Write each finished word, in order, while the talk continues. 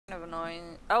Kind of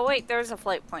annoying. Oh wait, there's a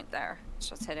flight point there. It's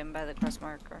just hidden by the quest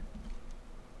marker.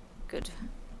 Good.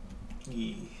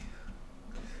 Yeah.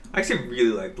 I actually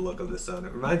really like the look of this zone.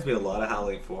 It reminds me a lot of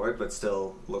Howling Ford, but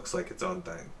still looks like its own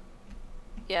thing.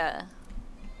 Yeah.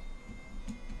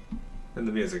 And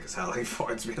the music is Howling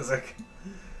Ford's music.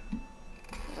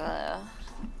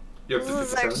 This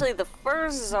is actually the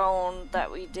first zone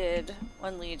that we did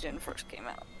when Legion first came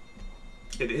out.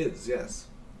 It is, yes.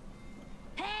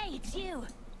 Hey, it's you!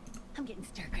 I'm getting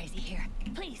stir crazy here.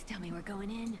 Please tell me we're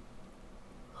going in.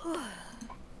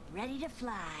 Ready to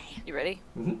fly. You ready?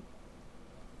 Mm-hmm.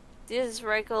 These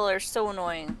Reichel are so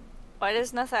annoying. Why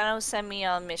does Nathano send me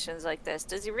on missions like this?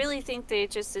 Does he really think the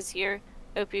Aegis is here?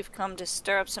 Hope you've come to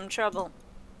stir up some trouble.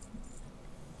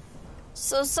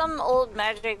 So some old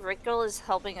magic Reichel is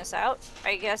helping us out?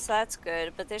 I guess that's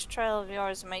good, but this trial of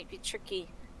yours might be tricky.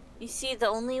 You see, the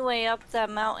only way up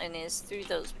that mountain is through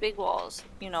those big walls.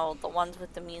 You know, the ones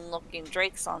with the mean-looking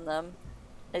drakes on them.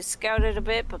 I scouted a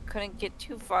bit, but couldn't get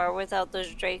too far without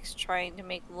those drakes trying to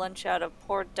make lunch out of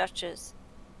poor Duchess.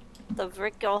 The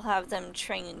Vrikkel have them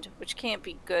trained, which can't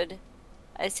be good.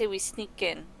 I say we sneak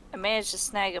in. I managed to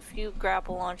snag a few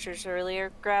grapple launchers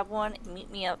earlier. Grab one and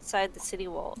meet me outside the city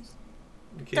walls.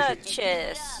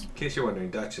 Duchess! In case you're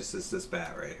wondering, Duchess is this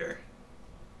bat right here.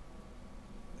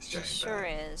 She sure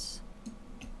is.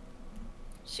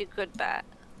 She's a good bat.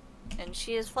 And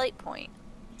she is flight point.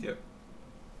 Yep.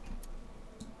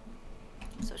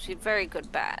 So she's a very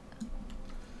good bat.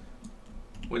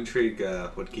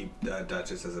 Wintrigue would keep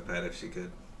Duchess as a pet if she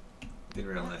could. In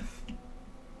real life.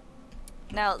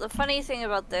 Now, the funny thing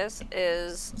about this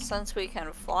is, since we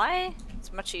can fly,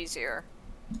 it's much easier.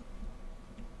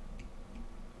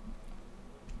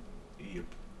 Yep.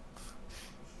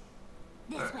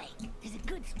 This way. There's a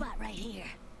good spot right here.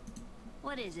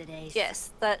 What is it, Ace?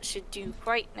 Yes, that should do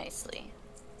quite nicely.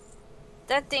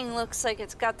 That thing looks like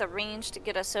it's got the range to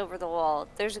get us over the wall.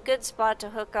 There's a good spot to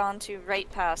hook onto right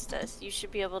past us. You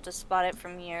should be able to spot it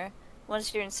from here.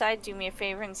 Once you're inside, do me a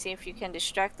favor and see if you can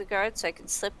distract the guard so I can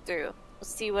slip through. We'll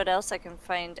see what else I can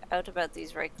find out about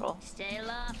these Reichel. Stay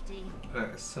lofty.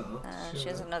 Alright, so... she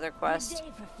has another quest. Good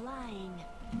day for flying.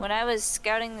 When I was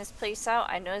scouting this place out,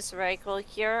 I noticed the Reichel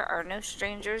here are no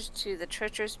strangers to the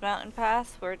treacherous mountain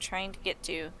path we're trying to get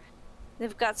to.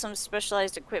 They've got some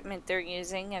specialized equipment they're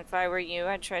using, and if I were you,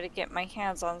 I'd try to get my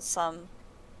hands on some.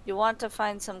 You want to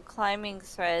find some climbing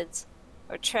threads,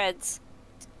 or treads,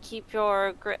 to keep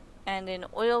your grip, and an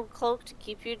oil cloak to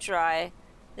keep you dry.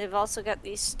 They've also got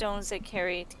these stones they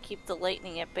carry to keep the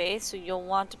lightning at bay, so you'll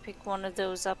want to pick one of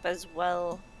those up as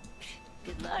well.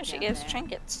 Good luck Oh, she out gives there.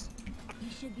 trinkets. You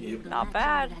should be able to Not latch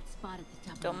bad. onto that spot at the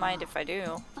top of Don't the mind wall. if I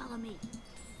do. Follow me.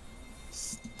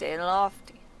 Stay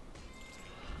lofty.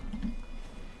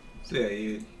 So yeah,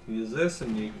 you use this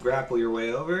and you grapple your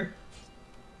way over.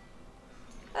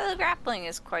 The grappling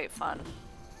is quite fun.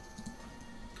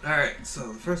 Alright,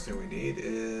 so the first thing we need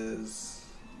is...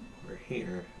 We're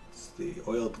here. It's the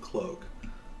oiled cloak.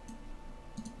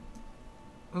 I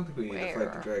don't think we need to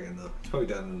fight the dragon though. It's probably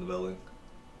down in the building.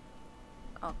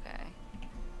 Okay.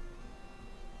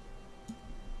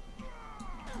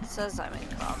 It says I'm in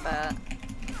combat.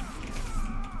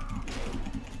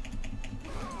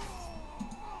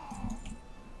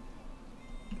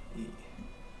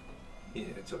 Yeah,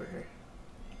 it's over here.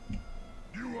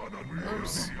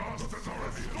 Oops.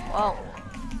 Well,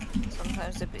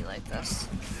 sometimes it'd be like this.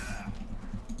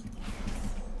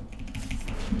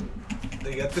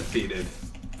 They get defeated.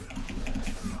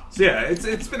 So yeah,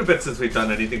 it's been a bit since we've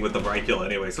done anything with the Reichel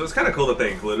anyway, so it's kind of cool that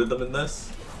they included them in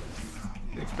this.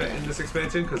 In this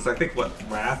expansion, because I think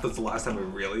Wrath was the last time we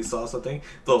really saw something.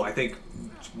 Though I think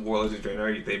Warlords of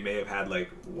Draenor, they may have had like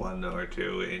one or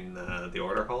two in the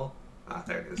Order Hall. Ah,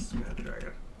 there it is. We had the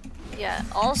dragon. Yeah,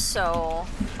 also,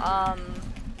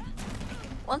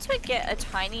 once we get a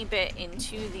tiny bit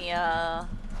into the, not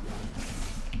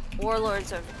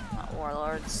Warlords,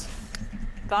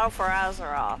 Battle for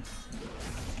Azeroth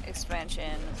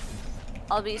expansion,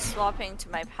 I'll be swapping to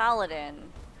my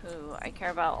Paladin, who I care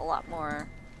about a lot more.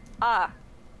 Ah,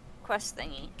 quest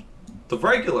thingy. The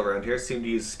Reichel around here seem to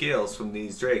use scales from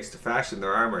these drakes to fashion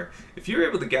their armor. If you're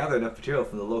able to gather enough material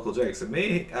from the local drakes, it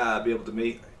may be able to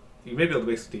make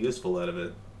something useful out of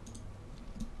it.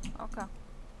 Okay.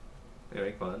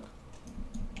 Anyway, come on.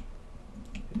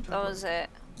 That was it.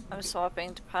 I'm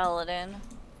swapping to Paladin.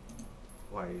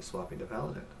 Why are you swapping to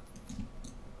Paladin?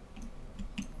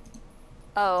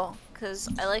 Oh, because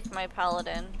I like my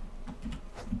Paladin.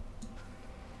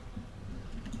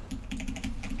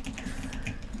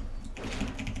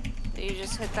 You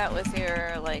just hit that with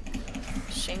your, like,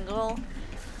 shingle?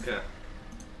 Yeah.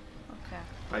 Okay.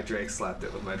 My Drake slapped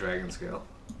it with my dragon scale.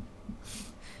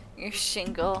 Your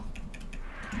shingle.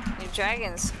 Your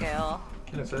dragon scale.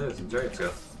 Yes, it is. A dragon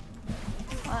scale.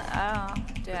 What? I don't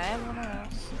know. Do I have one of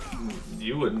those?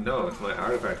 You wouldn't know. It's my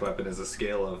artifact weapon is a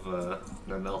scale of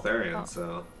an Eltharion,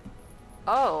 so.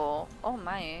 Oh. Oh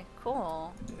my.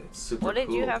 Cool. It's super What did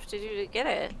cool. you have to do to get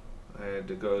it? I had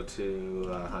to go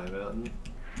to High Mountain.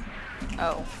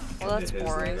 Oh. Well, that's His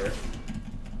boring. lair.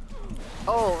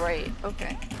 Oh, right.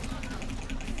 Okay.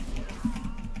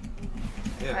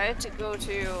 Yeah. I had to go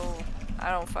to...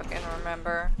 I don't fucking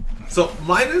remember. So,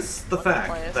 minus the fact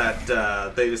place?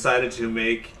 that they decided to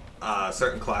make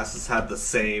certain classes have the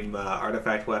same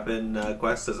artifact weapon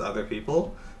quest as other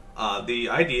people, the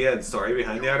idea and story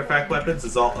behind the artifact weapons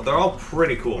is they're all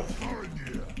pretty cool.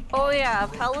 Oh yeah,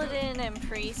 Paladin and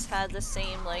Priest had the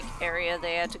same like area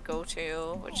they had to go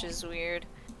to, which is weird.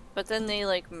 But then they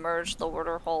like merged the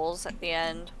order holes at the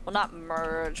end. Well, not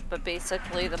merge, but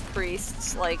basically the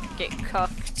priests like get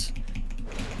cucked.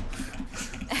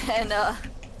 And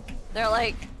they're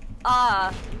like,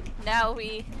 now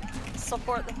we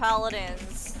support the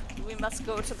Paladins. We must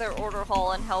go to their order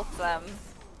hall and help them.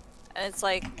 And it's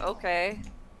like, okay,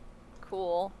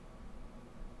 cool.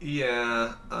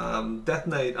 Yeah, Death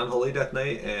Knight, Unholy Death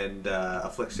Knight, and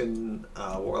Affliction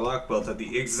Warlock both had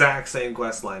the exact same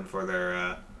quest line for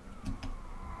their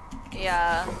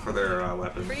Yeah. for their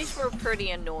weapons. Priests were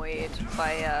pretty annoyed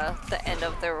by the end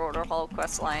of their order hall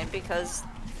quest line because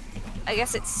I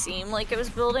guess it seemed like it was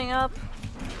building up.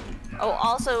 Oh,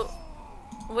 also,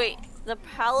 wait, the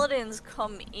Paladins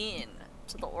come in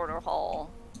to the order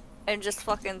hall and just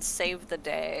fucking save the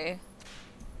day.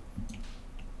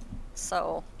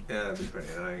 So. Yeah, that'd be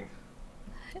pretty annoying.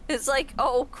 It's like,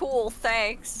 oh, cool,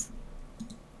 thanks.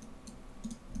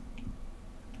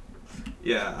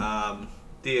 Yeah,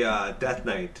 the Death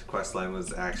Knight questline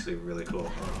was actually really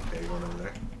cool. Oh, okay, going over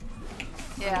there.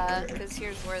 Yeah, because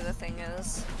here's where the thing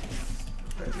is.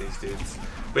 Right, these dudes.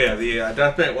 But yeah, the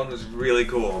Death Knight one was really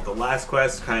cool. The last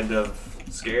quest kind of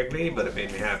scared me, but it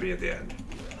made me happy at the end.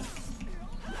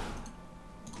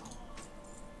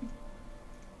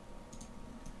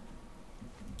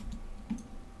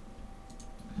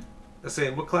 Let's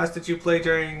see, what class did you play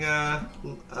during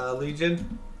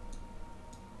Legion?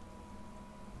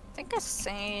 I think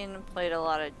Asane played a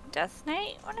lot of Death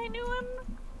Knight when I knew him.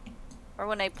 Or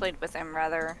when I played with him,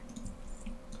 rather.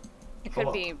 I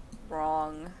could be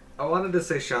wrong. I wanted to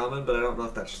say Shaman, but I don't know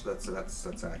if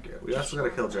that's accurate. We also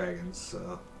gotta kill dragons,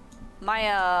 so...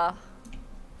 My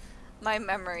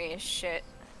memory is shit.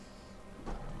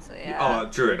 So yeah. Oh,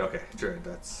 Druid, okay. Druid,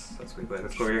 that's what we played.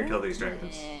 Let's go over here and kill these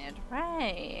dragons.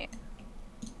 Right.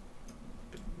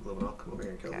 Luminal, come over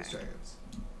here and kill these dragons.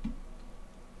 I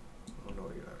don't know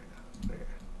where you are right now. There.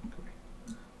 Come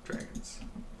here. Dragons.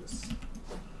 This.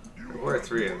 There were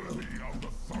 3 of them.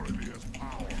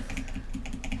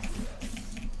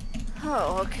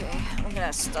 Oh, okay. I'm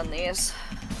gonna stun these.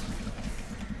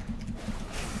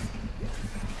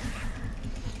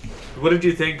 What did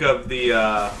you think of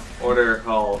the Order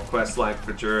Hall quest line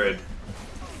for Druid?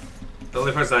 The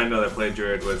only person I know that played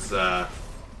Druid was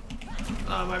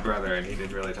my brother, and he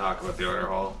didn't really talk about the Order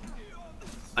Hall.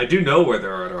 I do know where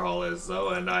their Order Hall is, though,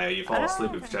 and you fall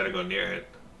asleep if you try to go near it.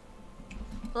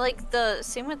 Like the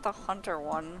same with the Hunter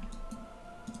one.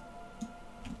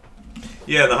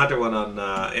 Yeah, the Hunter one on,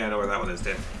 yeah, I know where that one is,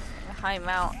 too. The High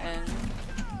Mountain.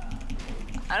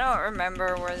 I don't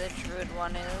remember where the Druid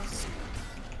one is.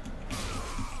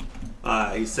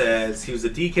 He says he was a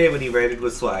DK when he raided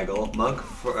with Swaggle, Monk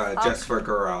for, just for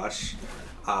Garrosh,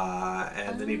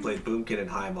 and then he played Boomkin and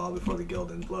Highmaul before the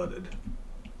guild imploded.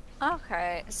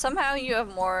 Okay. Somehow you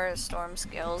have more storm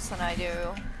skills than I do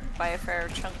by a fair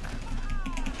chunk.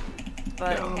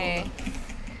 But Yeah, hey.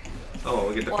 Oh,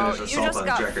 we get to finish you Assault just on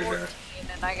got Jekker 14 Jar.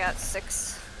 and I got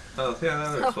 6. Oh, yeah,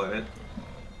 that would explain it.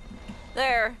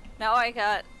 There. Now I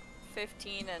got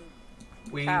 15 and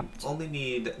We capped. only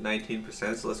need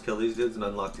 19%, so let's kill these dudes and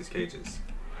unlock these cages.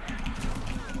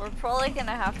 We're probably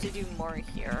gonna have to do more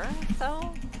here,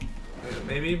 though.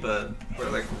 Maybe, but we're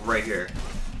like right here.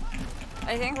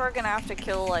 I think we're gonna have to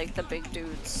kill like the big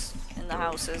dudes in the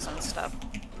houses and stuff.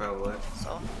 Probably.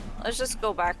 So let's just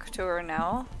go back to her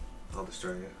now. I'll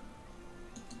destroy you.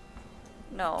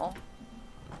 No.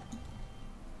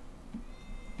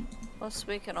 Plus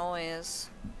we can always.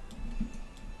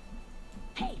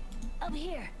 Hey, over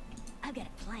here. I've got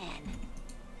a plan.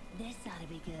 This ought to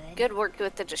be good. Good work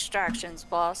with the distractions,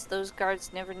 boss. Those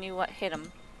guards never knew what hit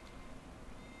them.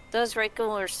 Those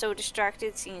Reiko were so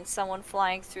distracted seeing someone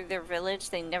flying through their village,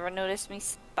 they never noticed me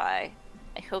spy.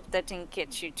 I hope that didn't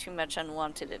get you too much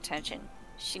unwanted attention.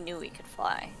 She knew we could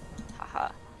fly.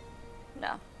 Haha.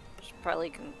 No. Just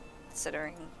probably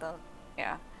considering the...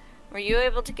 Yeah. Were you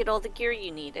able to get all the gear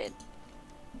you needed?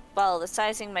 Well, the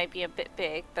sizing might be a bit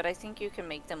big, but I think you can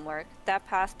make them work. That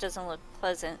path doesn't look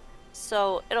pleasant,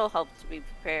 so it'll help to be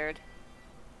prepared.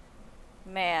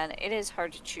 Man, it is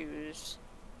hard to choose.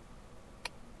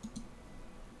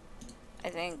 I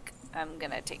think I'm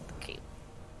gonna take the cape.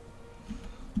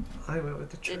 I went with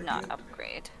the Did not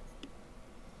upgrade.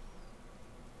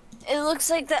 It looks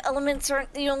like the elements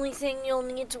aren't the only thing you'll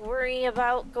need to worry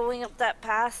about going up that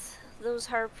path. Those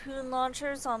harpoon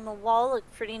launchers on the wall look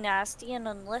pretty nasty, and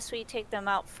unless we take them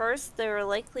out first, they're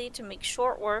likely to make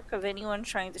short work of anyone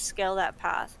trying to scale that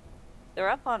path. They're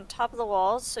up on top of the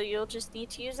walls, so you'll just need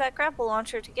to use that grapple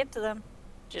launcher to get to them.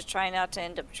 Just try not to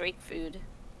end up Drake food.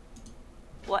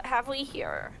 What have we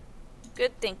here?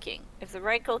 Good thinking. If the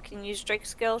Reichel can use Drake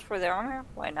skills for their armor,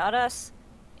 why not us?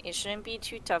 It shouldn't be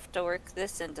too tough to work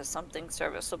this into something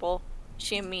serviceable.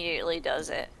 She immediately does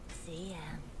it. See ya.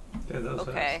 Yeah, that was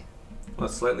Okay. fast. Well,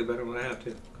 it's slightly better than I have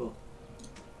to. Cool.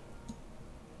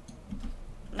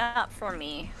 Not for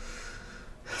me.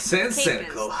 Sans Cape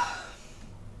cynical.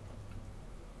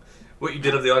 What you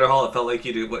did of the Outer Hall, it felt like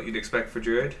you did what you'd expect for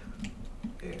Druid.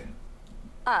 Yeah.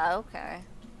 Ah, okay.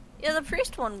 Yeah, the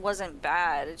priest one wasn't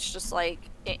bad. It's just like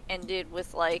it ended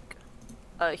with like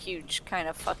a huge kind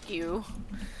of fuck you.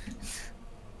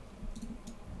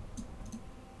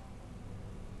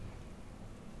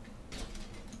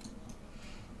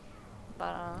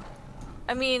 But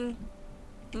I mean,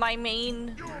 my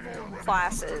main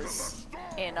classes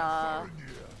in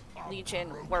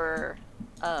Legion were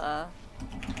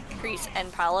priest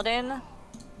and paladin,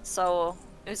 so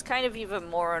it was kind of even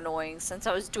more annoying since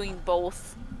I was doing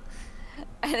both.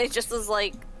 And it just was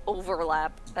like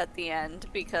overlap at the end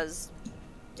because,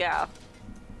 yeah.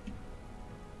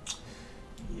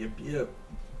 Yep.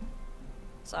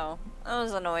 So, that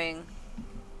was annoying.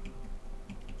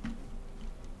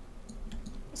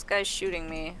 This guy's shooting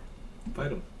me.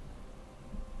 Fight him.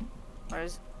 Where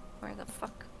the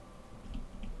fuck?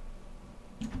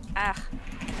 Ah.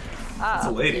 Ah, That's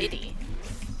a lady.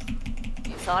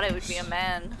 You thought it would be a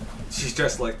man. She's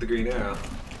dressed like the Green Arrow.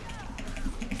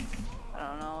 I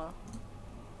don't know.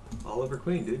 Oliver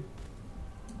Queen, dude.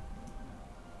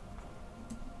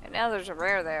 And now there's a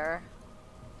rare there.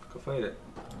 Go fight it.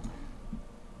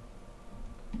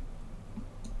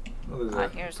 Oh, there's a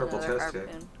Here's purple another chest here.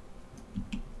 harpoon.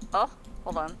 Oh,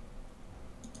 hold on.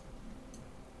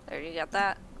 There, you got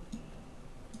that.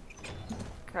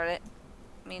 Credit.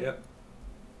 I mean, Yep.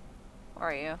 where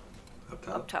are you? Up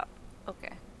top. Up top.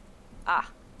 Okay. Ah.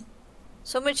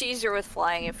 So much easier with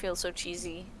flying, it feels so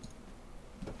cheesy.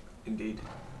 Indeed.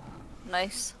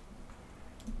 Nice.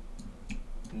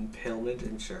 Impalement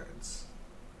insurance.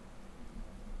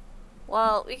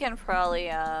 Well, we can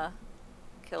probably,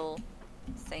 kill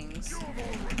things.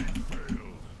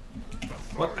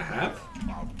 What, I have?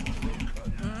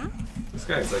 Hmm? This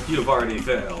guy's like, you've already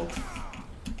failed.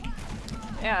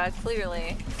 Yeah,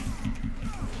 clearly.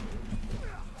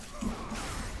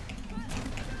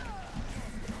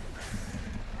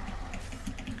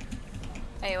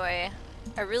 Anyway,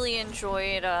 I really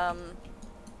enjoyed, There,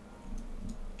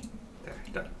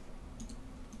 done.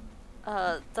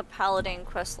 the Paladin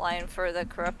questline for the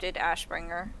corrupted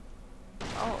Ashbringer.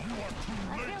 Oh.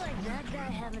 I feel like that guy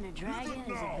having a dragon is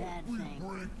a bad We thing.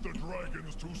 break the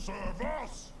dragons to serve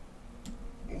us.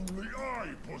 Only I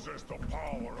possess the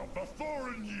power of the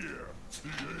Thorinjar.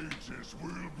 The Aegis will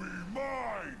be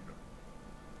mine.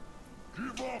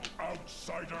 Give up,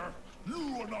 outsider.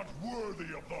 You are not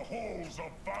worthy of the halls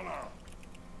of valor.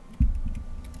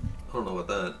 I don't know about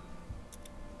that.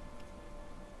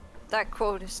 That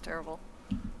quote is terrible.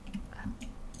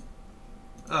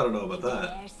 I don't know about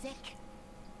that. They're sick.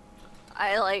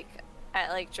 I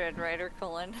like Dread Rider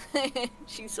Cullen.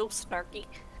 She's so snarky.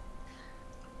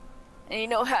 And you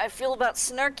know how I feel about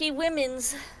snarky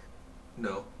women's.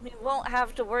 No. We won't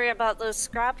have to worry about those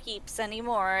scrap heaps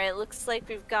anymore. It looks like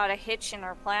we've got a hitch in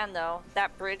our plan, though.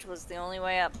 That bridge was the only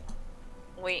way up.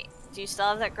 Wait, do you still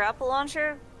have that grapple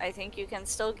launcher? I think you can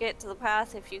still get to the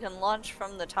path if you can launch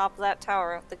from the top of that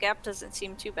tower. The gap doesn't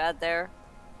seem too bad there.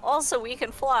 Also, we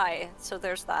can fly, so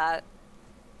there's that.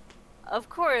 Of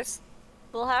course,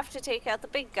 we'll have to take out the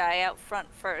big guy out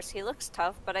front first. He looks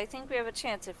tough, but I think we have a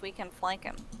chance if we can flank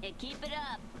him. Hey, keep it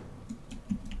up.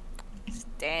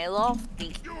 Stay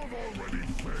lofty. You have already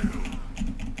failed.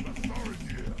 The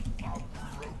Thorinjar are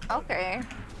broken. Okay.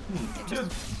 He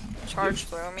just charged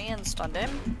through me and stunned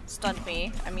him. Stunned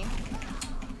me, I mean.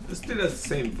 This dude has the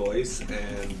same voice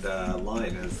and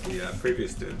line as the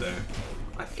previous dude there.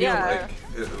 I feel Yeah.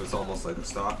 like it was almost like a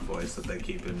stock voice that they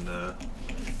keep in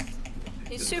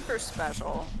He's super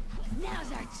special.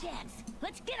 Now's our chance.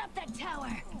 Let's get up that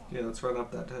tower. Yeah, let's run up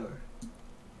that tower.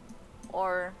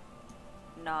 Or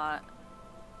not.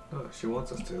 Oh, she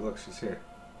wants us to. Look, she's here.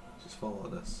 She's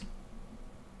following us.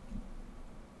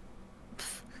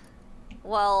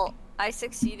 Well, I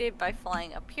succeeded by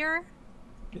flying up here.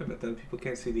 Yeah, but then people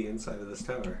can't see the inside of this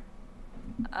tower.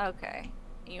 Okay.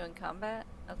 You in combat?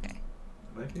 Okay.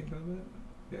 Am I in combat?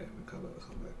 Yeah, I'm in combat with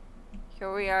combat.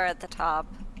 Here we are at the top.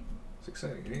 It's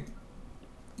exciting, right?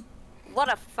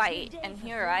 What a fight. And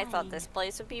here I thought this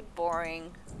place would be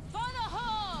boring. For the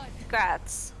horde! What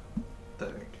Congrats. the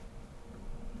heck?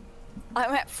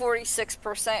 I'm at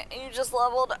 46% and you just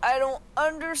leveled. I don't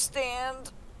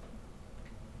understand.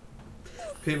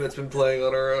 Peanut's been playing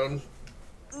on her own.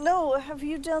 No, have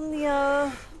you done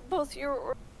the, both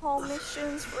your hall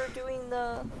missions for doing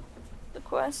the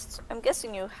quests? I'm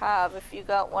guessing you have if you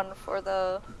got one for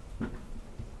the,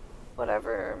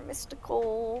 whatever,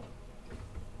 mystical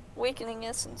awakening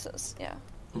essences, yeah.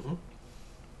 Mm-hmm.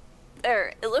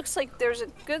 There, it looks like there's a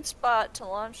good spot to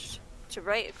launch to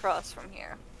right across from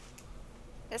here.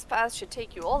 This path should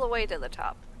take you all the way to the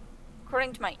top.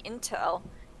 According to my intel,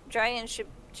 Dryan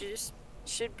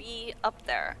should be up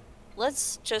there.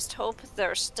 Let's just hope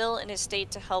they're still in a state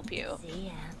to help you. See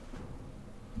ya.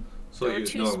 So There were you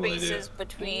 2 normally spaces do.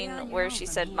 between Yeah, where you're she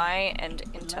over said here. my and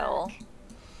intel. Look.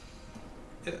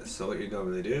 Yeah, so what you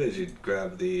normally do is you'd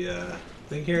grab the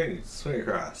thing here and you'd swing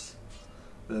across.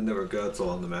 And then there were goats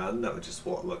along the mountain that would just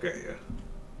look at you.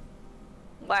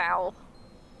 Wow.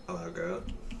 Hello, goat.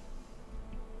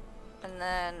 And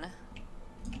then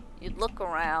you'd look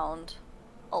around.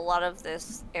 A lot of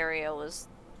this area was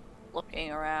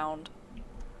looking around.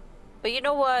 But you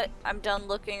know what? I'm done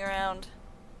looking around.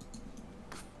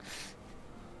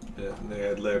 Yeah, and they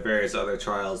had various other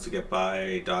trials to get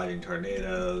by, dodging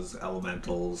tornadoes,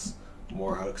 elementals,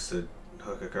 more hooks to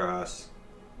hook across.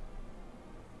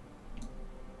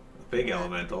 A big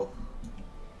elemental.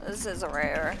 This is a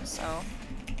rare, so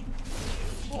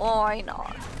why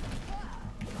not?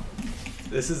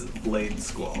 This is Blade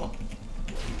Squall.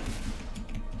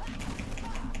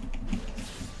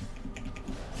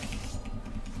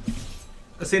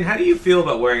 Asin, how do you feel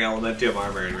about wearing Elementium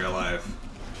armor in real life?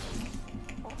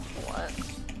 What?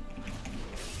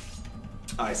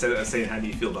 I said, Asin, how do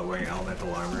you feel about wearing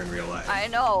elemental armor in real life? I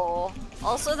know.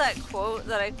 Also, that quote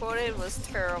that I quoted was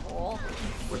terrible.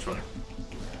 Which one?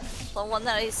 The one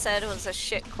that I said was a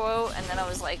shit quote, and then I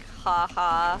was like, ha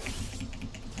ha.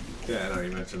 Yeah, I know,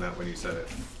 you mentioned that when you said it.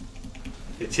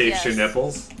 It chafes your Yes.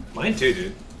 nipples? Mine too,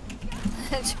 dude.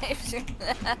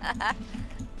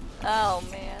 Oh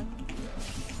man.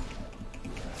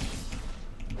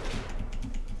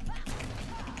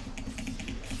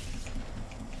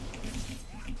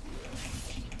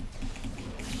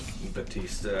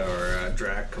 Batista or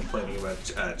Drac complaining about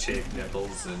chafed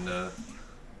nipples in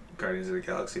Guardians of the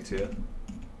Galaxy 2.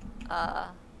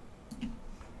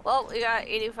 Well, we got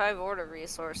 85 order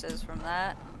resources from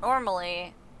that.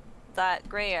 Normally, that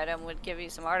gray item would give you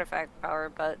some artifact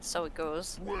power, but so it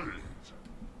goes. Wait.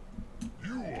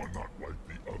 You are not like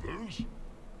the others.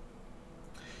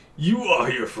 You are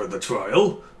here for the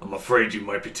trial? I'm afraid you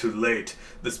might be too late.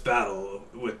 This battle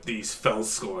with these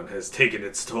Felskorn has taken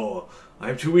its toll. I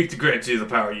am too weak to grant you the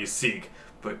power you seek,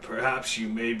 but perhaps you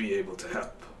may be able to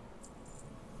help.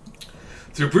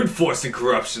 Through brute force and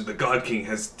corruption, the God King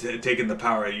has taken the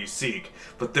power you seek,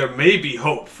 but there may be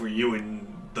hope for you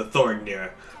and the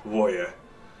Thorinjar warrior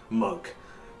monk.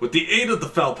 With the aid of the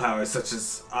Fel powers such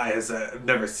as I have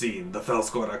never seen, the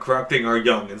Felskorn are corrupting our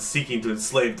young and seeking to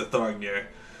enslave the Thorinjar.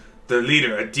 Their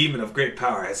leader, a demon of great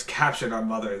power, has captured our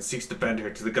mother and seeks to bend her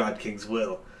to the God King's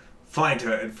will. Find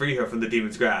her and free her from the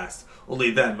demon's grasp.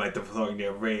 Only then might the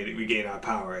Thorinjar regain our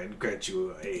power and grant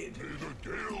you aid. May the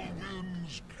gale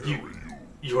winds carry you.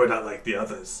 You are not like the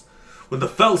others. When the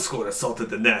Felskorn assaulted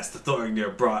the nest, the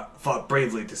Thorinjar fought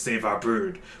bravely to save our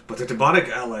brood, but their demonic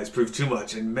allies proved too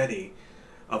much and many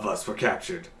of us were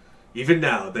captured. Even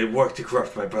now, they work to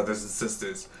corrupt my brothers and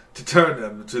sisters, to turn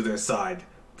them to their side.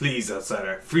 Please,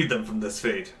 outsider, free them from this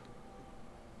fate.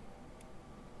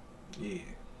 Yeah.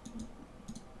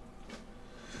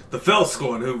 The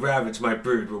Felskorn who ravaged my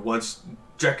brood were once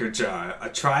Drekarjar, a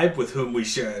tribe with whom we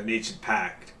share an ancient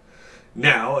pact.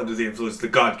 Now, under the influence of the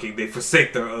God King, they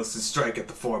forsake their oaths and strike at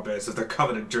the forebears of their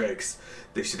covenant drakes.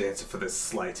 They should answer for this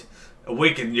slight.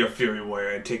 Awaken your fury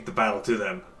warrior and take the battle to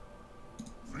them.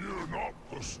 Fear not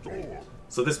the storm.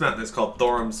 So this mountain is called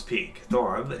Thorim's Peak.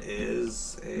 Thorim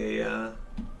is a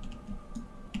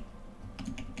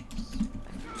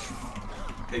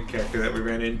character that we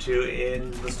ran into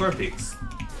in the Storm Peaks.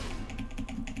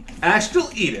 Astral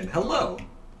Eden, hello.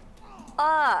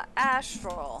 Ah,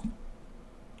 astral.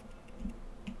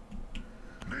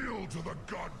 Kneel to the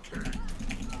God King.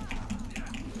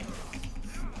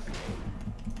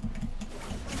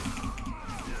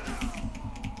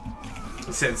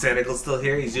 Santicle's still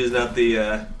here. He's using up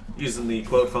the using the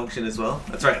quote function as well.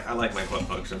 That's right. I like my quote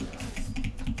function.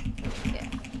 Yeah.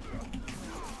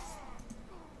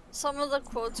 Some of the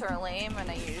quotes are lame, and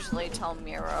I usually tell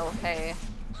Miro, hey,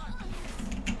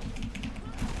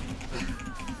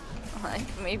 like,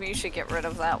 maybe you should get rid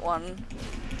of that one.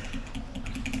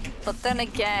 But then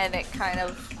again, it kind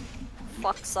of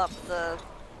fucks up the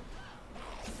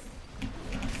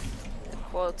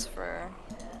quotes for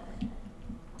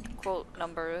quote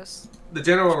numbers. The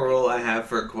general rule I have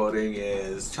for quoting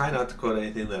is try not to quote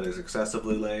anything that is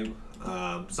excessively lame.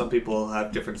 Some people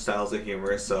have different styles of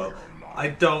humor, so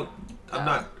I'm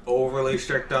not overly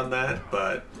strict on that,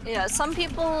 but... Yeah, some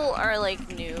people are,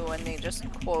 like, new and they just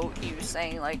quote you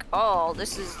saying, like, oh,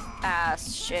 this is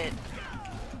ass shit,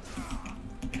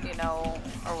 you know,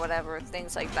 or whatever,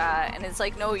 things like that. And it's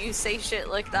like, no, you say shit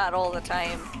like that all the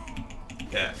time.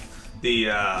 Yeah.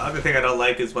 The other thing I don't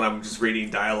like is when I'm just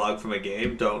reading dialogue from a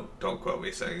game. Don't quote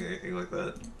me saying anything like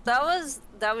that. That was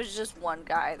just one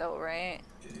guy, though, right?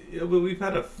 Yeah, but we've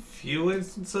had a few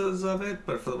instances of it,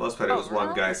 but for the most part it was one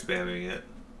really? guy spamming it.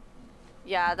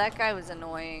 Yeah, that guy was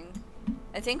annoying.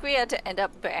 I think we had to end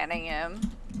up banning him.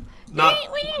 Not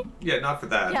for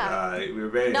that. Yeah. We were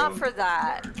banning Not him. for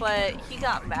that, but he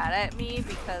got mad at me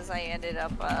because I ended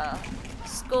up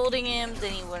scolding him,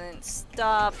 then he wouldn't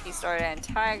stop, he started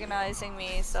antagonizing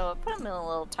me, so I put him in a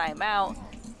little timeout.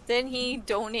 Then he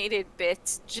donated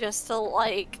bits just to,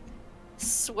 like,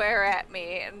 swear at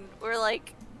me, and we're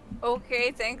like,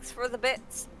 okay, thanks for the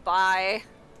bits, bye.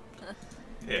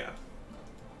 Yeah.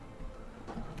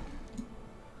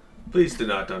 Please do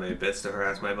not donate bits to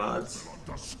harass my mods.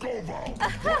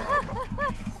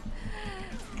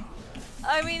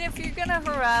 I mean, if you're gonna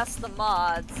harass the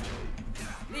mods,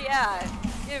 yeah,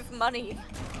 give money.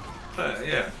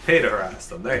 Yeah, pay to harass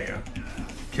them. There you go.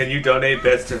 Can you donate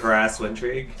bits to harass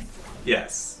Wintrigue?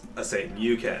 Yes, I say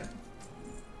you can.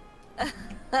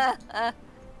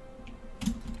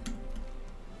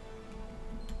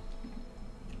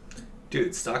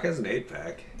 Dude, Stock has an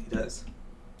 8-pack. He does.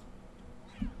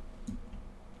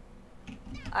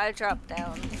 I dropped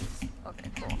down. Okay,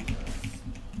 cool.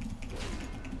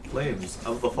 Flames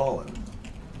of the Fallen.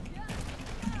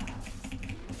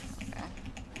 Okay.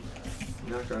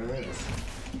 Knocked on his.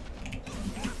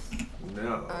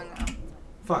 No. Oh no.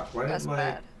 Fuck, why That's didn't my...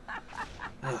 bad.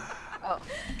 Oh.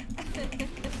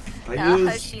 I Now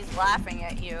used... she's laughing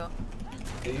at you.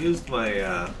 I used my,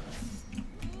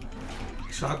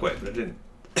 shockwave, but it didn't...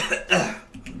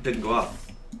 didn't go off.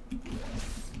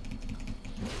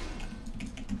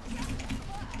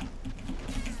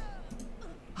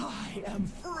 I am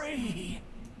free.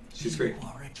 She's free. You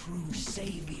are a true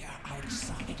savior,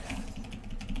 outsider.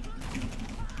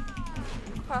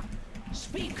 Huh.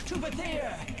 Speak to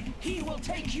Bathir. He will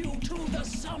take you to the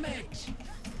summit.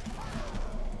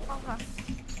 Okay.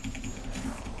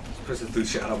 This person threw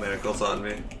shadow manacles on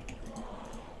me.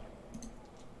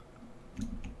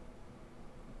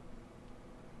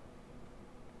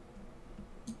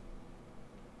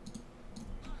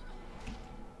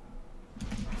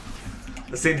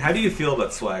 Listen, how do you feel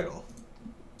about Swaggle?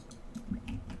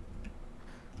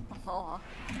 Oh.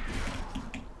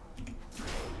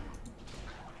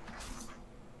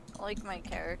 I like my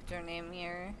character name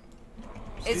here.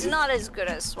 It's not as good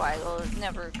as Swaggle, it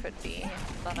never could be,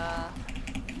 but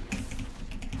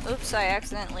oops, I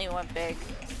accidentally went big.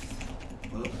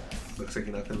 Well, looks like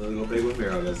you're not gonna really go big with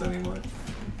Miro does anymore.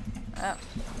 Oh.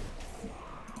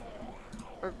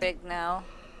 We're big now.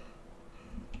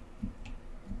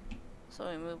 So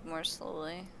we move more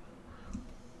slowly.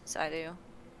 Yes, I do.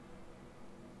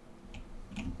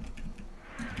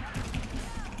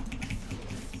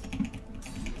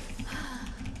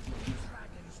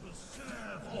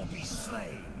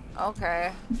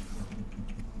 Okay.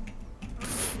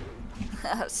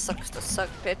 Sucks to suck,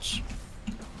 bitch.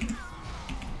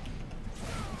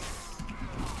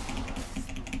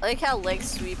 I like how leg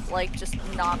sweep, like, just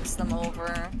knocks them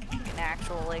over. An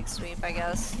actual leg sweep, I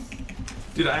guess.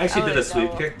 Dude, I actually did a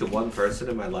sweep know. kick to one person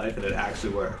in my life and it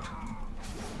actually worked.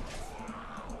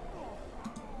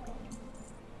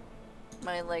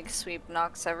 My leg sweep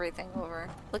knocks everything over.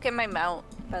 Look at my mount,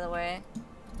 by the way.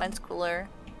 Mine's cooler.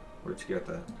 Where'd you get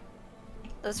that?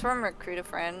 That's from Recruit a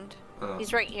Friend. Oh.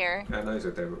 He's right here. Yeah, I know he's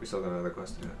right there, but we still got another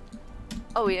quest to do.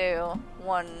 Oh, we do.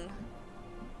 One.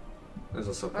 There's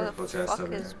also a Where the purple chest fuck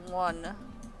over is here. one?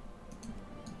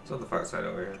 It's on the far side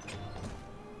over here.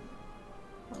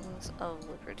 Wings of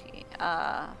Liberty.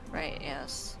 Right,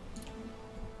 yes.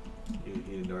 You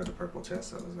ignored the purple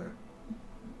chest that was there.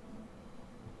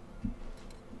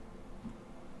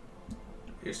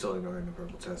 You're still ignoring the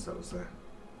purple chest that was there.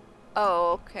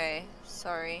 Oh, okay.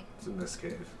 Sorry. It's in this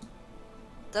cave.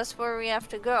 That's where we have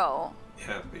to go.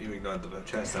 Yeah, but you ignored the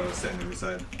chest that was standing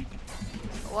beside.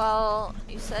 Well,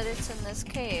 you said it's in this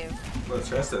cave. Well, the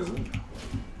chest isn't.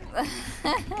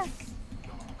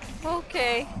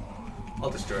 Okay. I'll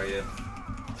destroy you.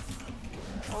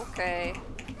 Okay.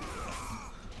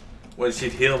 When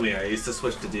she'd heal me, I used to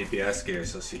switch to DPS gear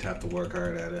so she'd have to work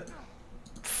hard at it.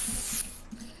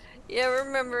 Yeah, I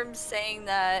remember him saying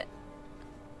that.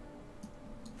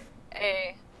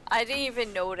 Hey, I didn't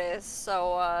even notice,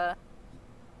 so,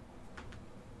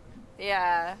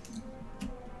 yeah.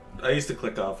 I used to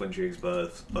click off when Drig's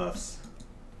buffs.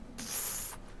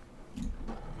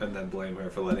 And then blame her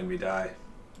for letting me die.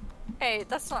 Hey,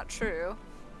 that's not true.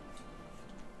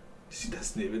 She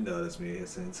doesn't even notice me,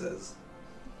 as it says.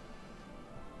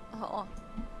 Oh.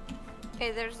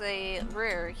 Hey, there's a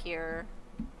rare here.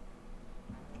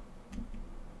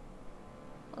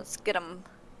 Let's get him.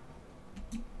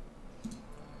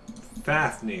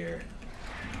 Fafnir.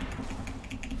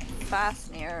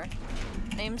 Fafnir.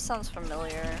 Name sounds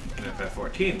familiar. In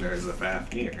FF14, there's a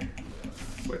Fafnir.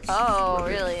 Which, Oh, where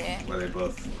they- really? Where they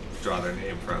both draw their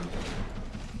name from.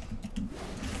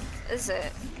 Is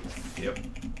it? Yep.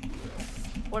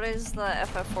 What is the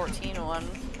FF14 one?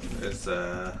 There's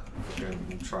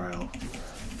in Trial.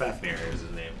 Fafnir is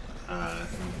his name.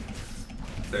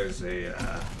 There's a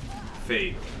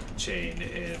fate chain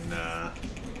in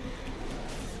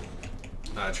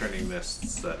Turning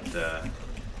Mists that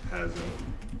has him.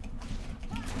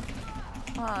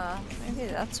 Huh, maybe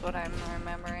that's what I'm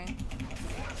remembering.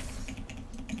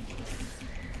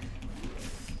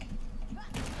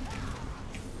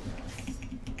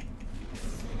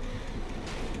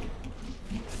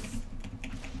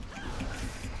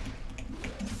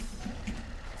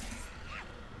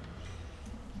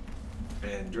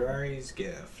 Andrari's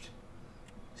Gift.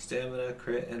 Stamina,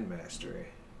 crit, and mastery.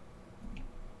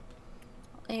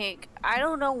 Like, I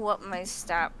don't know what my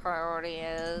stat priority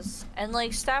is. And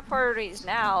like, stat priorities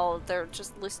now, they're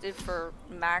just listed for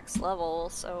max level,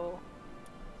 so...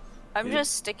 I'm Yeah.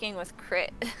 just sticking with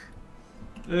crit.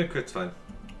 Crit's fine.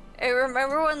 I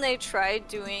remember when they tried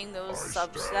doing those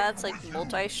substats, like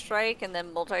multi-strike, and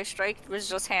then multi-strike was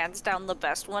just hands down the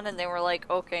best one, and they were like,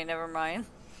 okay, never mind.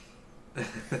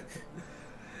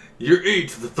 Your aid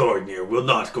to the Thorinjar will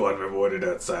not go unrewarded,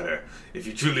 outsider. If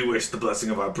you truly wish the blessing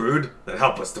of our brood, then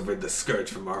help us to rid the scourge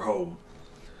from our home.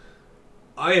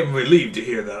 I am relieved to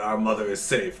hear that our mother is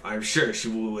safe. I am sure she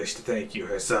will wish to thank you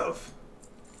herself.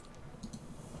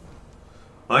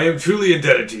 I am truly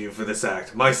indebted to you for this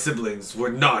act. My siblings were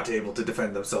not able to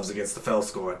defend themselves against the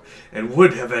Felskorn, and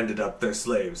would have ended up their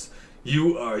slaves.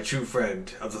 You are a true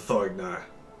friend of the Thorinjar.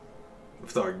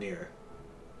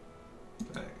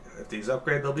 If these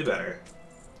upgrade, they'll be better.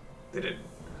 They didn't.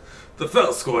 The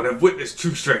Felskorn have witnessed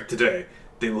true strength today.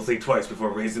 They will think twice before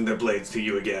raising their blades to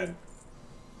you again.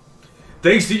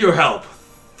 Thanks to your help,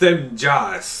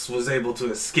 Thorinjar was able to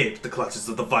escape the clutches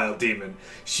of the vile demon.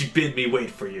 She bid me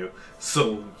wait for you,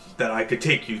 so that I could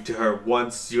take you to her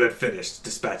once you had finished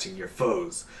dispatching your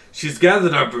foes. She's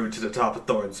gathered our brood to the top of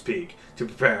Thorn's Peak to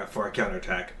prepare for a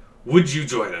counterattack. Would you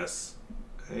join us?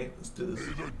 Okay, let's do this.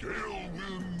 May the gale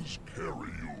winds carry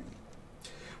you.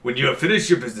 When you have finished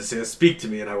your business here, speak to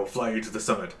me and I will fly you to the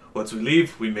summit. Once we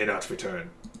leave, we may not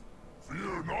return.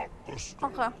 Fear not the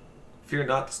storm. Okay. Fear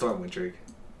not the storm, Wintrig.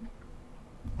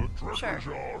 The Sure.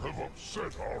 Thorinjar have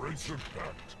upset our ancient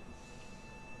pact.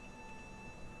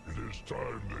 It is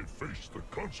time they face the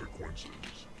consequences.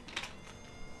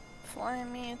 Fly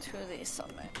me to the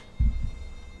summit.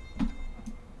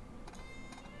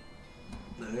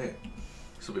 Alright.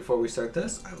 So before we start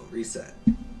this, I will reset.